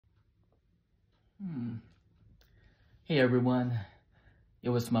Hmm. Hey everyone, it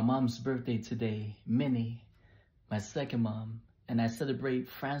was my mom's birthday today, Minnie, my second mom, and I celebrate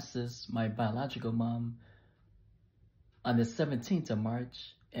Frances, my biological mom, on the 17th of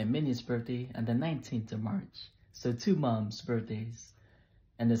March, and Minnie's birthday on the 19th of March. So two moms' birthdays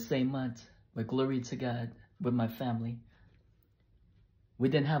in the same month, but glory to God with my family. We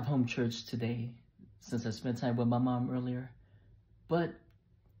didn't have home church today since I spent time with my mom earlier, but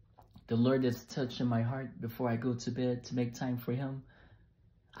the Lord is touching my heart before I go to bed to make time for Him.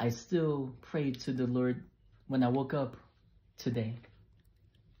 I still prayed to the Lord when I woke up today.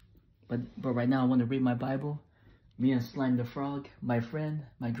 But right now I want to read my Bible. Me and Slime the Frog, my friend,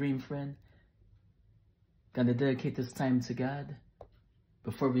 my dream friend, gonna dedicate this time to God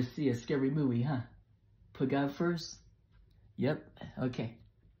before we see a scary movie, huh? Put God first? Yep, okay.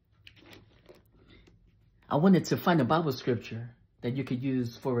 I wanted to find a Bible scripture that you could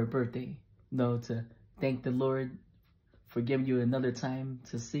use for a birthday. To thank the Lord for giving you another time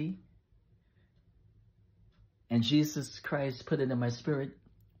to see. And Jesus Christ put it in my spirit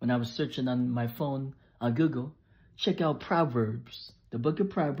when I was searching on my phone on Google. Check out Proverbs, the book of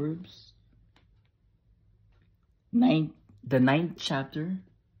Proverbs, the 9th chapter,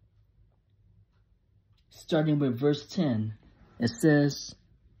 starting with verse 10. It says,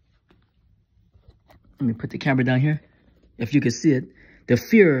 let me put the camera down here, if you can see it. The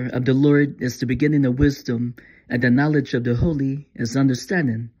fear of the Lord is the beginning of wisdom, and the knowledge of the holy is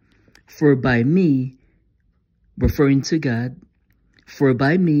understanding. For by me, referring to God, for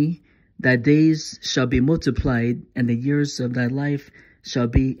by me thy days shall be multiplied, and the years of thy life shall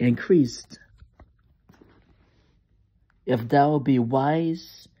be increased. If thou be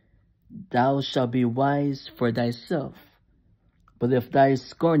wise, thou shalt be wise for thyself. But if thou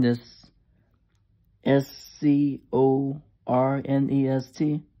scornest, S-C-O-R-N-E-S-T,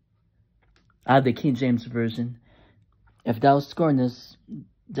 I have the King James Version. If thou scornest,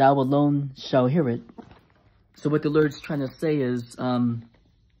 thou alone shall hear it. So what the Lord's trying to say is,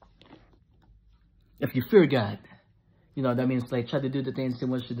 if you fear God, that means like try to do the things He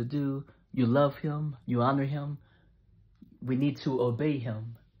wants you to do. You love Him, you honor Him. We need to obey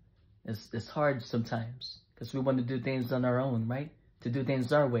Him. It's hard sometimes because we want to do things on our own, right? To do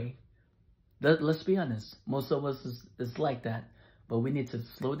things our way. Let's be honest. Most of us is like that. But we need to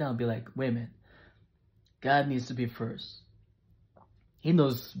slow down and be like, wait a minute. God needs to be first. He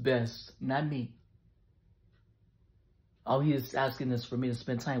knows best, not me. All He is asking is for me to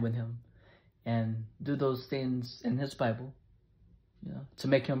spend time with Him and do those things in His Bible, to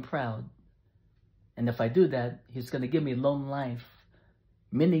make Him proud. And if I do that, He's going to give me a long life,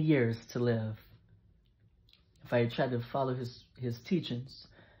 many years to live. If I try to follow His teachings,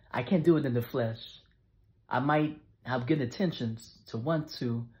 I can't do it in the flesh. I might have good intentions to want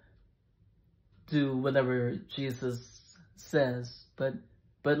to do whatever Jesus says, but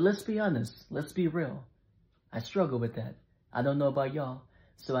let's be honest, let's be real. I struggle with that. I don't know about y'all,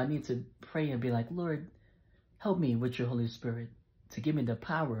 so I need to pray and be like, Lord, help me with your Holy Spirit to give me the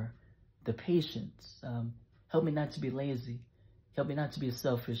power, the patience. Help me not to be lazy. Help me not to be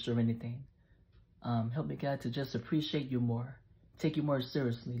selfish or anything. Help me, God, to just appreciate you more. Take you more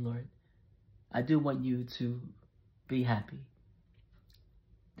seriously, Lord. I do want you to be happy.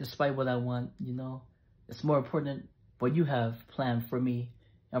 Despite what I want, it's more important what you have planned for me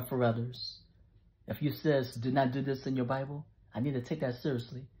and for others. If you says, do not do this in your Bible, I need to take that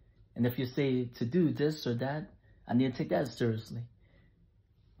seriously. And if you say to do this or that, I need to take that seriously.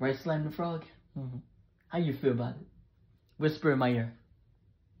 Right, Slime the Frog? How you feel about it? Whisper in my ear.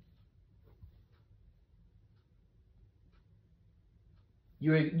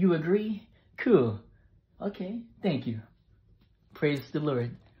 You agree? Cool. Okay, thank you. Praise the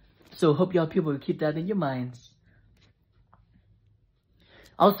Lord. So hope y'all people keep that in your minds.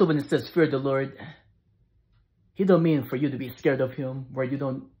 Also, when it says fear the Lord, He don't mean for you to be scared of Him, where you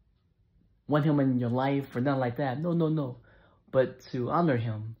don't want Him in your life or nothing like that. No. But to honor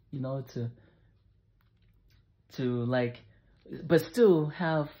Him, but still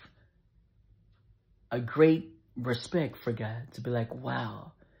have a great respect for God, to be like,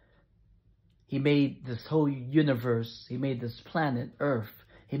 wow, He made this whole universe, He made this planet Earth,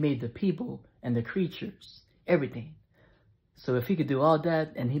 He made the people and the creatures, everything. So if He could do all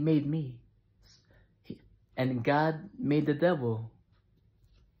that, and He made me, and God made the devil,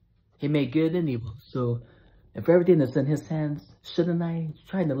 He made good and evil. So if everything is in His hands, shouldn't I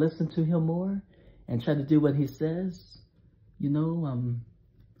try to listen to Him more and try to do what He says?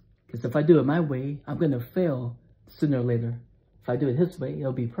 Because if I do it my way, I'm going to fail sooner or later. If I do it His way,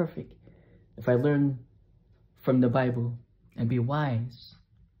 it'll be perfect. If I learn from the Bible and be wise.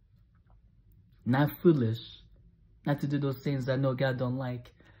 not foolish, not to do those things I know God don't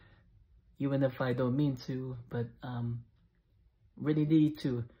like, even if I don't mean to, but really need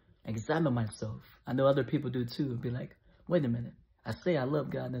to examine myself. I know other people do too. Be like, wait a minute, I say I love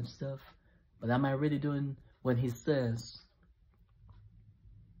God and stuff, but am I really doing what he says?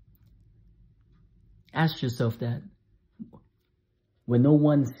 Ask yourself that. When no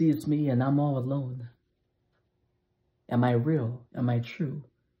one sees me and I'm all alone, am I real? Am I true?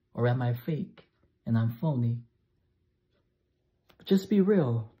 Or am I fake and I'm phony? Just be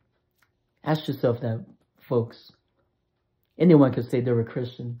real. Ask yourself that, folks. Anyone can say they're a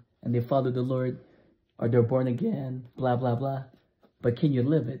Christian and they follow the Lord, or they're born again, blah, blah, blah. But can you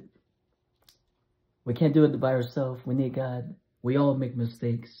live it? We can't do it by ourselves. We need God. We all make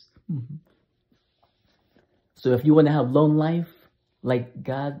mistakes. So if you want to have long life, like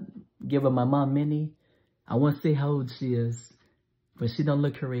God giving my mom Minnie, I won't say how old she is, but she don't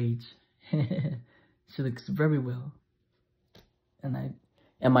look her age. She looks very well.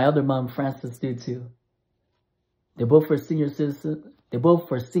 And my other mom, Frances, did too. They're both for senior citizens. They're both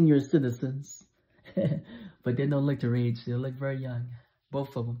for senior citizens, but they don't look their age. They look very young,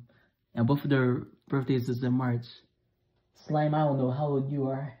 both of them. And both of their birthdays is in March. Slime, I don't know how old you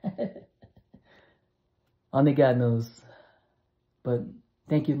are. Only God knows. But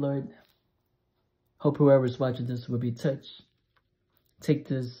thank you, Lord. Hope whoever's watching this will be touched. Take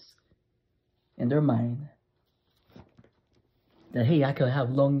this in their mind. That, hey, I could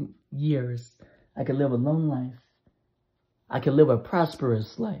have long years. I could live a long life. I could live a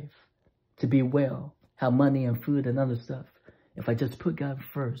prosperous life. To be well. Have money and food and other stuff. If I just put God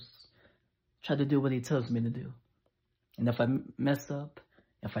first. Try to do what he tells me to do. And if I mess up,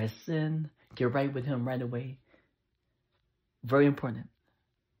 if I sin, get right with him right away. Very important.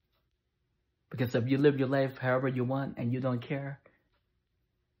 Because if you live your life however you want and you don't care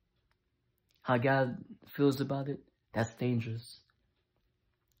how God feels about it, that's dangerous.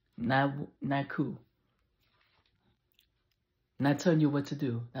 Not cool. Not telling you what to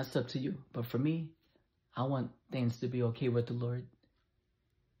do. That's up to you. But for me, I want things to be okay with the Lord.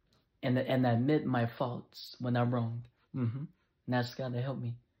 And admit my faults when I'm wrong. And ask God to help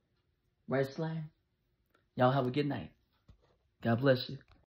me. Right, Slime? Y'all have a good night. God bless you.